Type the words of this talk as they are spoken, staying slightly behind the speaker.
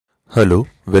Hello,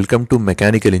 welcome to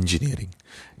Mechanical Engineering.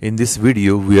 In this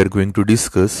video, we are going to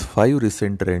discuss 5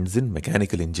 recent trends in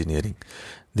mechanical engineering.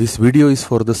 This video is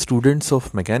for the students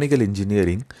of mechanical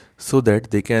engineering so that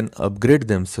they can upgrade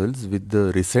themselves with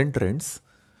the recent trends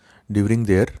during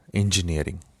their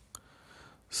engineering.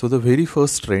 So the very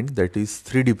first trend, that is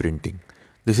 3D printing.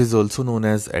 This is also known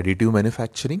as additive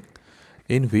manufacturing,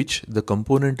 in which the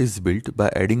component is built by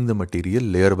adding the material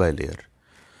layer by layer.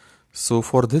 So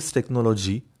for this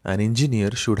technology, an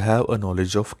engineer should have a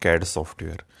knowledge of CAD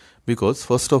software, because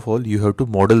first of all you have to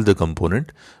model the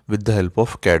component with the help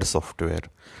of CAD software.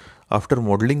 After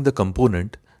modeling the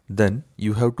component, then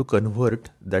you have to convert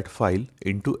that file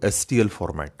into STL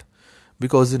format,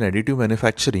 because in additive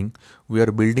manufacturing we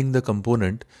are building the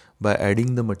component by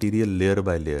adding the material layer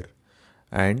by layer,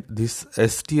 and this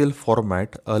STL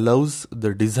format allows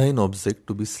the design object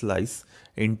to be sliced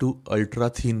into ultra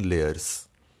thin layers.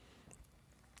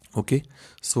 Okay,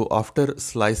 so after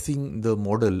slicing the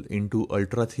model into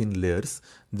ultra thin layers,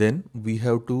 then we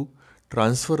have to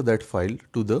transfer that file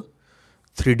to the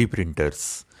 3D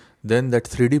printers. Then that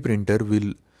 3D printer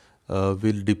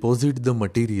will deposit the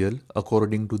material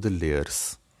according to the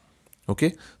layers.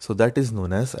 Okay, so that is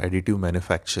known as additive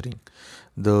manufacturing.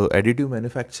 The additive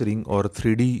manufacturing or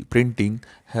 3D printing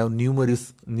have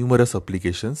numerous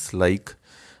applications, like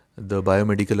the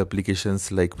biomedical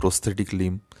applications like prosthetic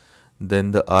limb,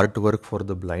 then the artwork for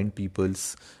the blind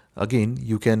peoples. Again,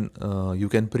 you can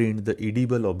print the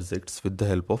edible objects with the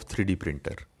help of 3D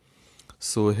printer.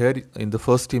 So here in the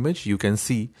first image you can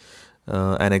see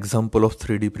an example of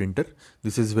 3D printer.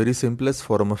 This is very simplest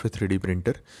form of a 3D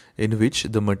printer, in which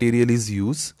the material is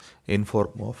used in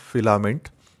form of filament.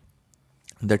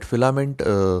 That filament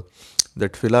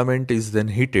is then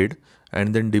heated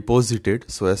and then deposited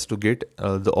so as to get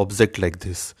the object like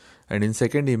this. And in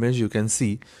second image you can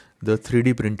see the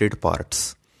 3D printed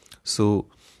parts. So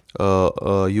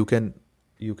you can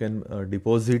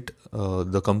deposit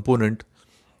the component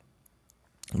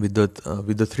with the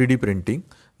 3D printing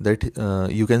that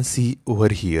you can see over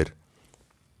here.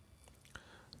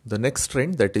 The next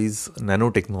trend, that is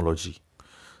nanotechnology.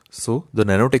 So the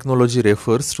nanotechnology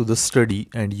refers to the study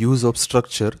and use of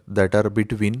structure that are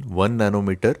between 1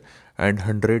 nanometer and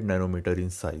 100 nanometer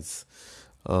in size.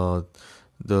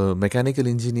 The mechanical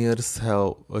engineers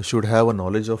should have a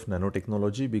knowledge of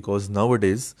nanotechnology, because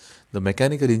nowadays the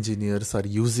mechanical engineers are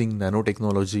using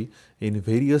nanotechnology in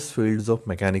various fields of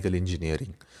mechanical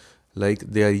engineering. Like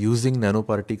they are using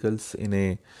nanoparticles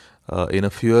in a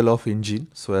fuel of engine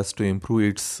so as to improve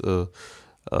its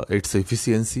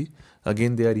efficiency.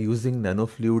 Again, they are using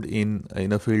nanofluid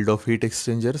in a field of heat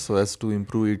exchanger so as to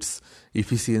improve its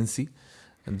efficiency.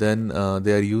 And then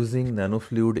they are using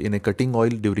nanofluid in a cutting oil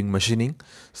during machining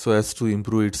so as to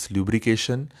improve its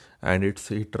lubrication and its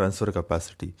heat transfer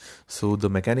capacity. So the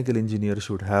mechanical engineer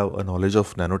should have a knowledge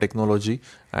of nanotechnology,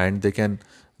 and they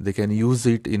can use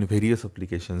it in various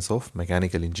applications of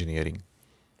mechanical engineering.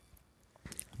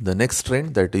 The next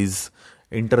trend, that is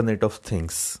Internet of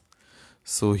Things.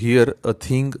 So here a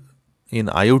thing in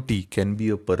IoT can be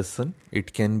a person,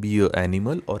 it can be an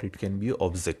animal, or it can be an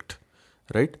object,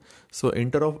 right? So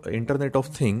Internet of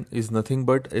Thing is nothing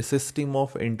but a system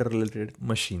of interrelated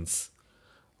machines.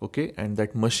 Okay, and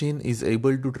that machine is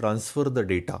able to transfer the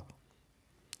data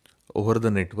over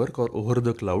the network or over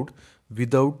the cloud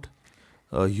without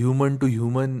human to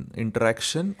human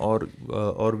interaction or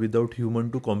without human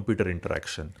to computer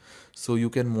interaction. So you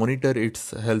can monitor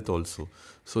its health also.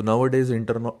 So nowadays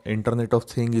Internet of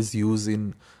Thing is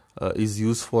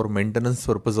used for maintenance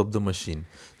purpose of the machine.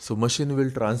 So machine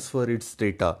will transfer its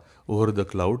data over the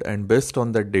cloud, and based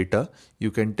on that data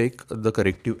you can take the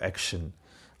corrective action.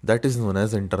 That is known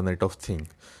as Internet of Thing.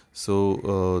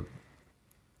 So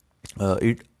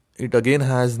it again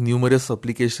has numerous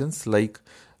applications, like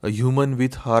a human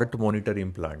with heart monitor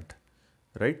implant,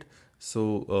 right?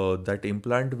 So that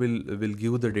implant will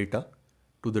give the data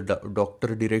to the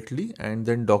doctor directly, and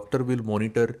then doctor will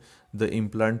monitor the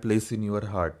implant place in your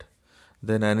heart.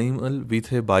 Then animal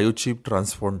with a biochip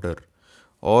transponder,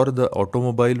 or the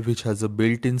automobile which has a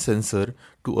built-in sensor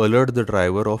to alert the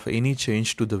driver of any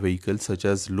change to the vehicle, such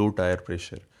as low tire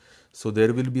pressure. So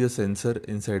there will be a sensor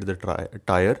inside the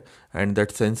tire, and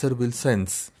that sensor will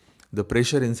sense the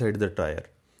pressure inside the tire,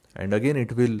 and again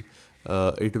it will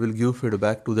give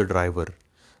feedback to the driver.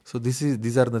 So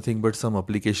these are nothing but some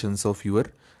applications of your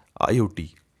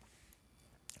IoT.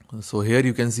 So here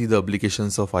you can see the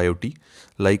applications of IoT,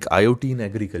 like IoT in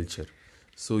agriculture.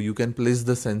 So you can place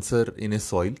the sensor in a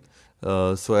soil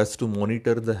so as to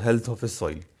monitor the health of a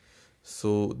soil.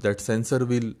 So that sensor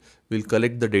will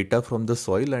collect the data from the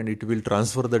soil and it will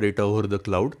transfer the data over the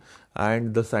cloud,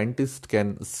 and the scientist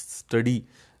can study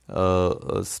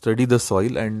the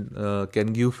soil and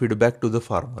can give feedback to the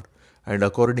farmer, and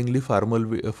accordingly farmer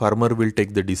will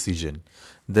take the decision.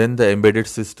 Then the embedded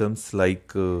systems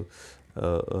like you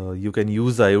can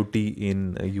use IoT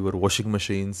in your washing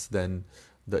machines, then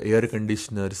the air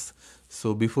conditioners.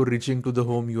 So before reaching to the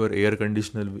home, your air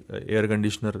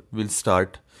conditioner will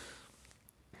start.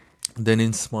 Then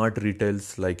in smart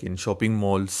retails like in shopping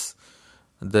malls,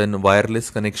 then wireless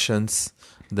connections,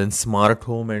 then smart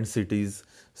home and cities.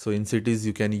 So in cities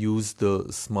you can use the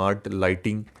smart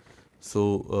lighting.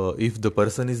 So if the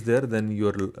person is there, then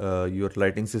your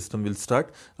lighting system will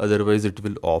start, otherwise it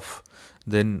will off.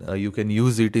 Then you can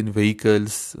use it in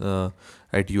vehicles,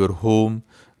 at your home,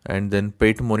 and then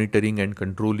pet monitoring and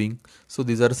controlling. So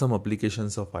these are some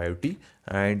applications of IoT,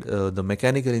 and the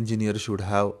mechanical engineer should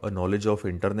have a knowledge of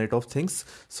Internet of Things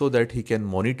so that he can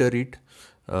monitor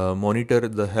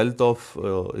the health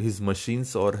of his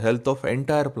machines or health of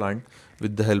entire plant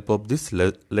with the help of this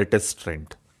latest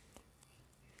trend.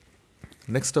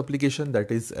 Next application,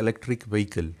 that is electric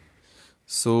vehicle.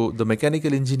 So the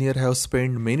mechanical engineer have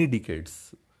spent many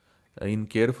decades in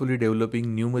carefully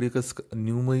developing numerous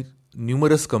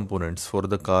components for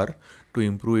the car to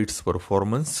improve its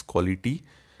performance, quality,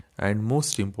 and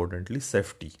most importantly,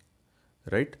 safety.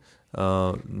 Right?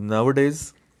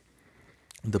 Nowadays,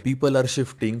 the people are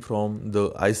shifting from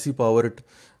the IC powered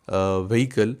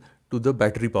vehicle to the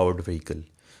battery powered vehicle.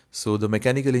 So the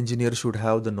mechanical engineer should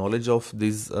have the knowledge of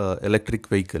this electric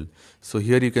vehicle. So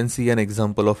here you can see an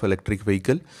example of electric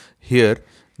vehicle. Here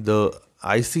the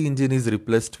IC engine is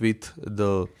replaced with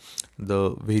the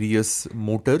various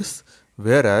motors,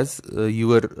 whereas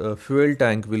your fuel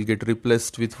tank will get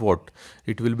replaced with what?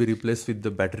 It will be replaced with the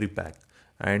battery pack,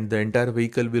 and the entire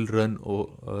vehicle will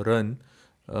run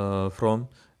from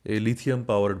a lithium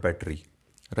powered battery,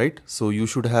 right? So you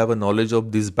should have a knowledge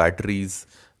of these batteries,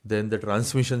 then the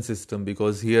transmission system,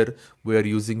 because here we are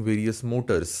using various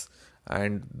motors,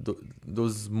 and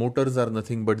those motors are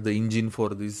nothing but the engine for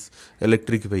this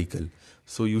electric vehicle.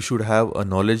 So you should have a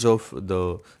knowledge of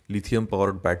the lithium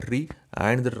powered battery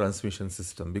and the transmission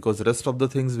system, because rest of the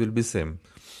things will be same,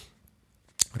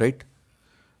 right?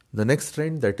 The next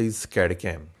trend, that is CAD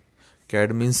CAM.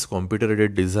 CAD means computer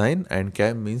aided design and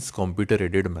CAM means computer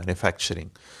aided manufacturing.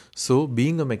 So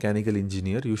being a mechanical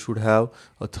engineer, you should have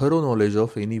a thorough knowledge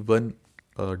of any one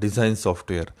design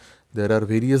software. There are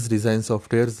various design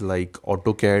softwares like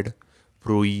AutoCAD,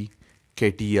 ProE,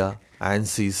 CATIA,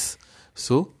 ANSYS.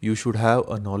 So you should have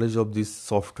a knowledge of this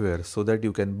software so that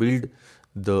you can build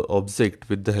the object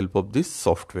with the help of this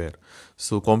software.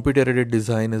 So computer aided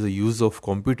design is a use of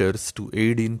computers to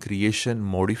aid in creation,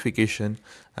 modification,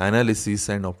 analysis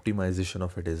and optimization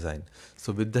of a design.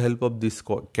 So with the help of this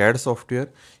CAD software,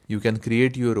 you can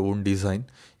create your own design,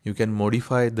 you can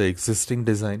modify the existing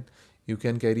design, you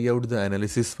can carry out the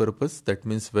analysis purpose. That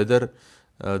means whether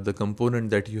the component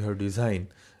that you have designed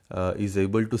is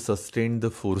able to sustain the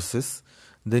forces.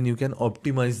 Then you can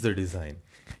optimize the design.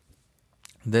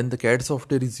 Then the CAD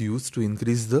software is used to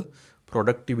increase the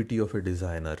productivity of a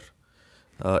designer,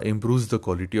 improves the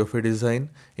quality of a design,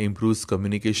 improves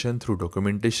communication through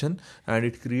documentation, and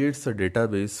it creates a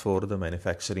database for the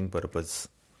manufacturing purpose.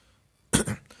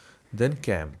 Then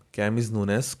CAM. CAM is known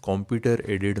as computer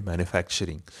aided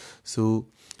manufacturing. So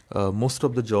most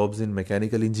of the jobs in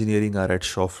mechanical engineering are at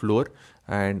shop floor,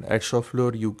 and at shop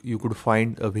floor you could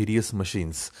find various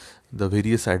machines. The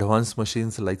various advanced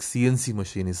machines like CNC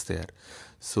machine is there.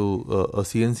 So a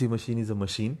CNC machine is a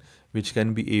machine which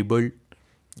can be able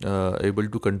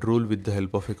to control with the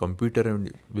help of a computer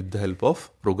and with the help of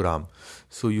program.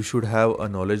 So you should have a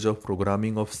knowledge of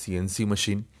programming of CNC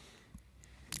machine.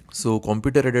 So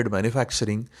computer aided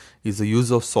manufacturing is the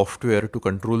use of software to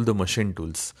control the machine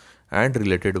tools and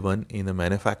related one in the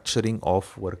manufacturing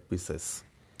of workpieces.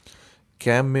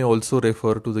 CAM may also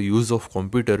refer to the use of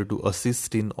computer to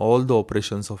assist in all the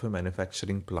operations of a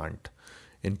manufacturing plant,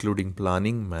 including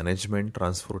planning, management,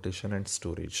 transportation and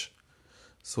storage.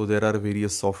 So there are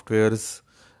various softwares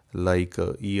like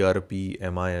ERP,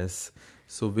 MIS.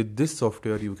 So with this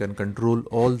software you can control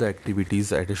all the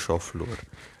activities at a shop floor.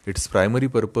 Its primary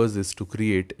purpose is to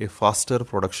create a faster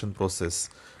production process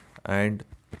and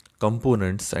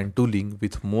components and tooling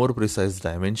with more precise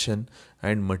dimension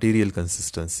and material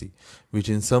consistency, which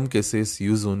in some cases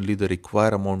use only the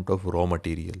required amount of raw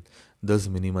material, thus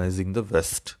minimizing the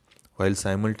waste while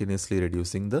simultaneously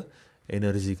reducing the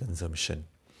energy consumption.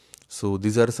 So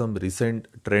these are some recent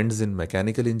trends in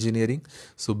mechanical engineering.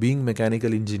 So being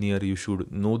mechanical engineer, you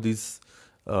should know these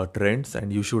trends,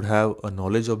 and you should have a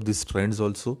knowledge of these trends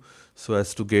also, so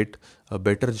as to get a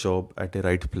better job at a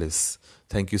right place.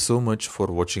 Thank you so much for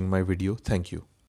watching my video. Thank you.